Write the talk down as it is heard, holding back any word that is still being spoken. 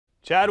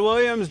Chad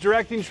Williams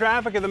directing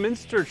traffic at the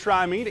Minster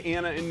Tri-Meet.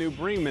 Anna in New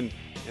Bremen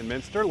in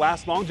Minster.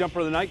 Last long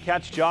jumper of the night,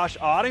 catch Josh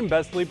Otting.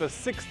 Best leap of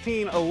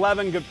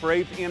 16.11, good for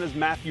 8th. Anna's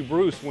Matthew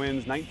Bruce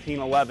wins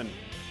 19.11.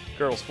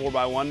 Girls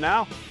 4x1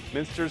 now.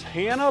 Minster's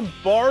Hannah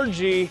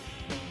Bargy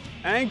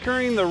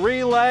anchoring the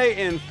relay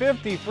in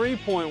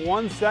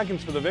 53.1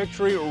 seconds for the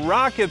victory.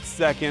 Rockets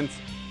second.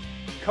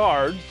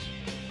 Cards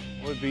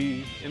would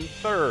be in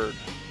third.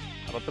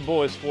 How about the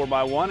boys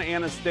 4x1?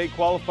 Anna's state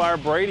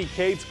qualifier Brady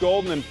Cates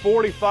Golden in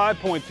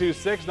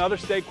 45.26. Another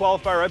state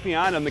qualifier right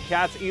behind them. The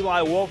Cats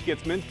Eli Wolf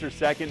gets Minster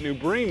second. New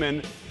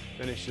Bremen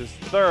finishes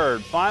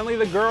third. Finally,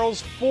 the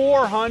girls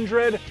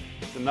 400.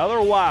 It's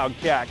another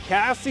Wildcat.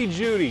 Cassie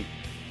Judy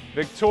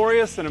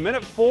victorious in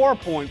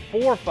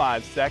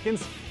 1:04.45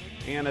 seconds.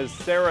 Anna's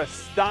Sarah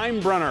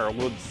Steinbrunner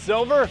with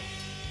silver.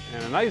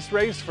 And a nice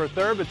race for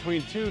third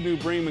between two New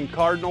Bremen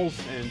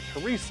Cardinals, and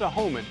Teresa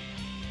Homan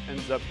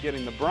ends up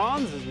getting the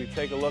bronze. As we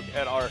take a look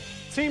at our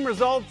team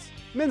results,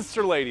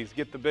 Minster ladies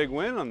get the big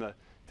win on the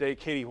day.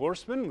 Katie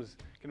Horseman was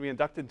going to be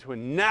inducted to a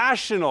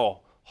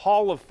National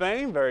Hall of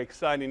Fame. Very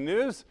exciting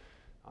news.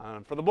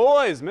 For the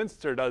boys,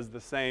 Minster does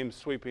the same,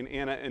 sweeping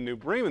Anna and New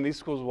Bremen. These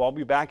schools will all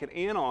be back at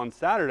Anna on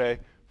Saturday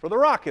for the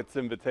Rockets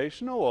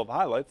Invitational. We'll have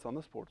highlights on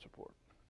the Sports Report.